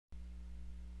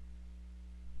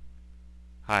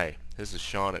Hi, this is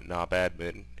Shawn at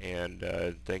NopAdmin, and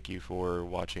thank you for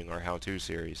watching our how-to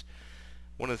series.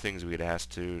 One of the things we get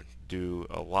asked to do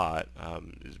a lot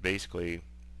is basically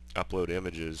upload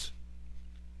images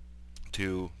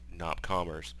to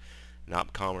NopCommerce.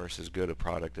 NopCommerce is good a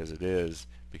product as it is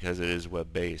because it is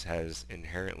web-based, has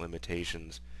inherent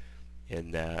limitations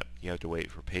in that you have to wait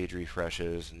for page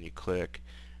refreshes and you click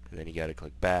and then you got to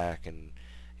click back, and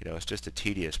it's just a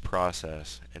tedious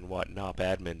process. And what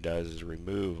NopAdmin does is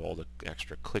remove all the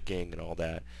extra clicking and all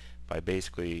that by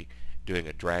basically doing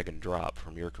a drag and drop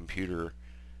from your computer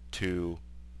to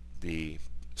the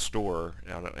store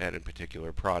at a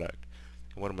particular product.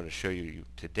 And what I'm going to show you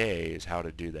today is how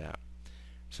to do that.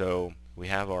 So we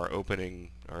have our opening,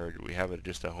 or we have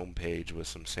just a home page with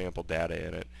some sample data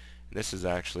in it. And this is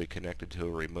actually connected to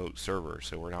a remote server,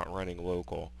 so we're not running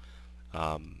local.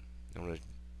 I'm going to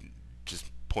just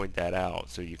point that out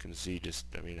so you can see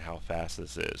how fast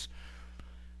this is.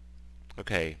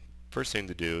 Okay, first thing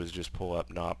to do is just pull up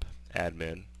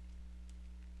NopAdmin,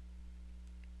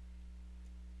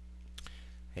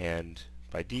 and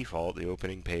by default the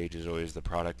opening page is always the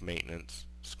product maintenance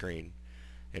screen.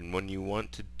 And when you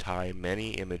want to tie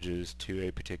many images to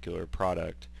a particular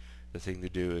product, the thing to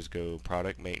do is go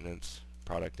product maintenance,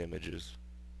 product images,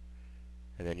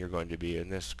 and then you're going to be in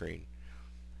this screen,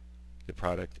 the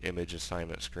product image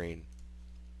assignment screen.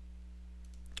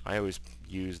 I always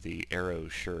use the arrow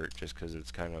shirt just because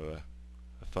it's kind of a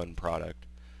fun product.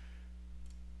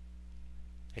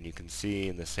 And you can see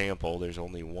in the sample there's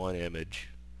only one image.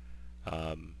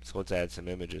 So let's add some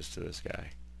images to this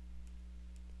guy.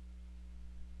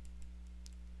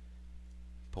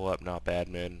 Pull up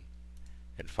NopAdmin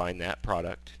and find that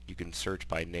product. You can search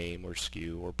by name or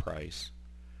SKU or price.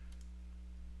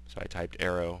 So I typed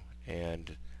arrow,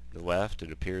 and the left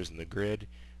it appears in the grid,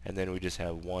 and then we just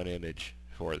have one image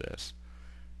for this.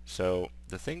 So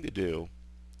the thing to do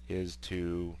is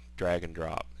to drag and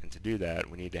drop, and to do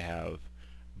that we need to have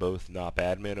both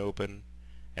NopAdmin open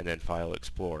and then File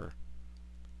Explorer.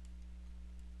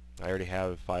 I already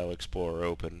have File Explorer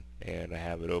open, and I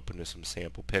have it open to some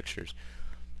sample pictures.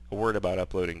 A word about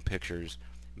uploading pictures: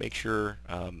 make sure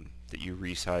that you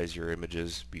resize your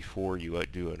images before you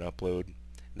do an upload.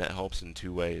 And that helps in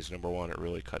two ways. Number one, it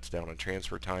really cuts down on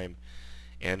transfer time,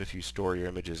 and if you store your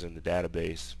images in the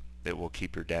database, it will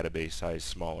keep your database size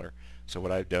smaller. So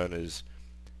what I've done is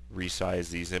resize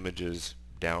these images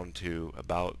down to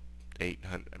about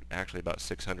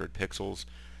 600 pixels,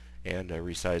 and I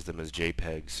resized them as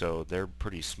JPEGs, so they're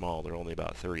pretty small. They're only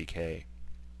about 30K.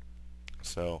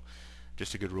 So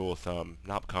just a good rule of thumb,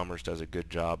 NopCommerce does a good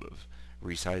job of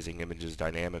resizing images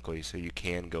dynamically, so you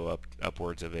can go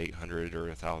upwards of 800 or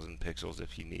 1000 pixels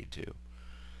if you need to.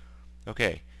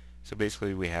 Okay, so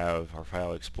basically we have our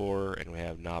File Explorer and we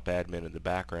have NopAdmin in the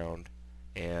background,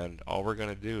 and all we're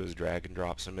going to do is drag and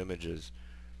drop some images.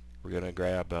 We're going to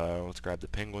grab, let's grab the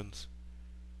penguins,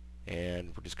 and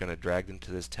we're just going to drag them to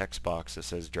this text box that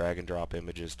says drag and drop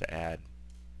images to add.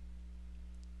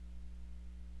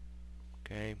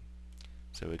 Okay,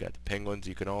 so we got the penguins.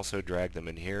 You can also drag them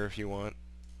in here if you want.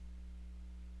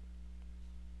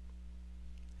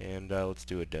 And let's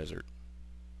do a desert.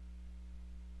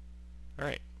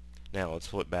 Alright, now let's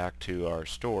flip back to our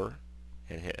store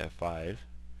and hit F5.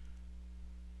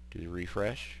 Do the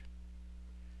refresh,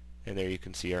 and there you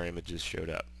can see our images showed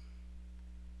up.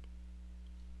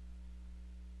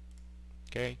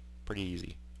 Okay, pretty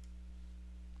easy.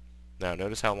 Now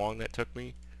notice how long that took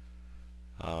me.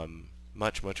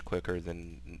 Much quicker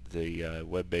than the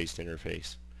web-based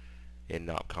interface in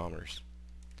NopCommerce.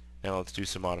 Now let's do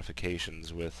some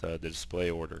modifications with the display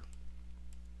order.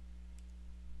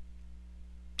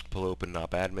 Pull open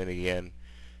NopAdmin again,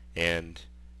 and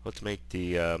let's make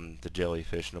the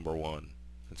jellyfish number 1.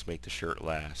 Let's make the shirt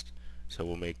last. So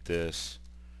we'll make this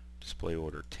display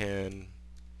order 10,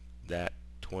 that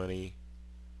 20.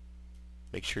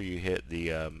 Make sure you hit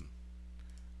the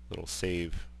little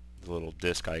save, the little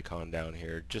disk icon down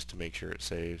here, just to make sure it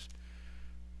saves.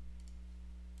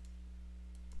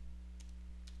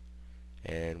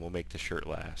 And we'll make the shirt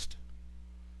last.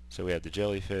 So we have the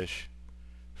jellyfish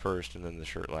first and then the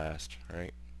shirt last,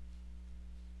 right?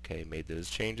 Okay, made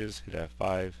those changes, hit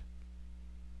F5,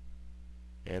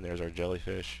 and there's our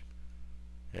jellyfish,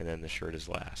 and then the shirt is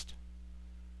last.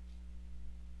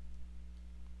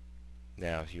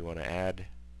 Now if you want to add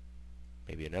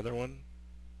maybe another one,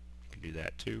 you can do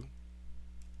that too.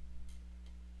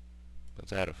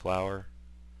 Let's add a flower,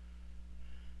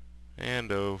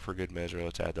 and oh, for good measure,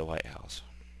 let's add the lighthouse.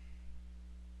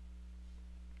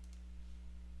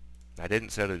 I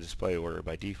didn't set a display order.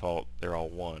 By default they're all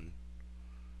 1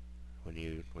 when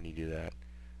you do that.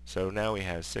 So now we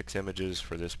have 6 images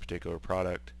for this particular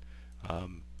product,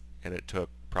 and it took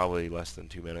probably less than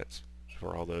 2 minutes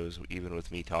for all those, even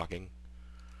with me talking.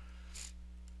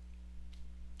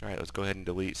 Alright, let's go ahead and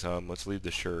delete some. Let's leave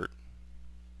the shirt.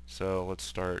 So let's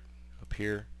start up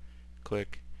here,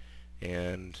 click,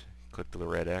 and click the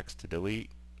red X to delete.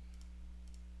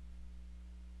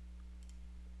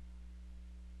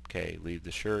 Okay, leave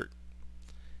the shirt,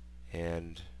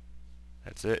 and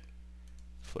that's it.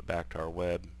 Flip back to our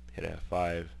web, hit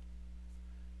F5,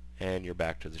 and you're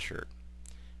back to the shirt.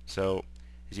 So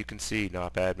as you can see,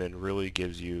 NopAdmin really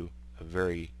gives you a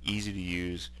very easy to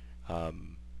use,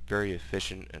 very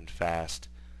efficient and fast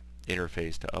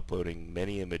interface to uploading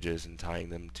many images and tying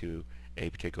them to a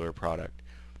particular product.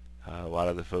 A lot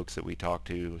of the folks that we talk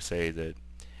to say that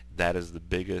that is the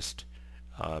biggest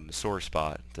sore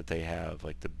spot that they have,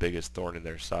 like the biggest thorn in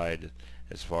their side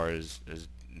as far as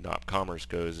NopCommerce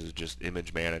goes, is just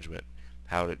image management.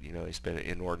 How to, they spend an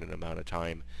inordinate amount of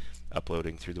time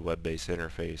uploading through the web-based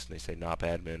interface, and they say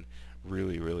NopAdmin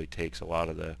really takes a lot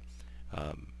of the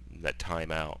that time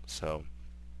out. So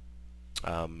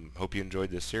hope you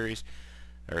enjoyed this series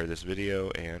or this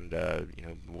video, and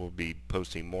we'll be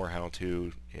posting more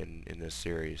how-to in this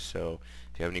series. So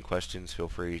if you have any questions, feel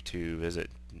free to visit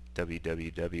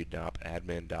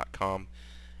www.nopadmin.com,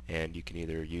 and you can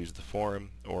either use the forum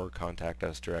or contact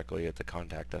us directly at the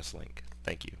contact us link.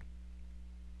 Thank you.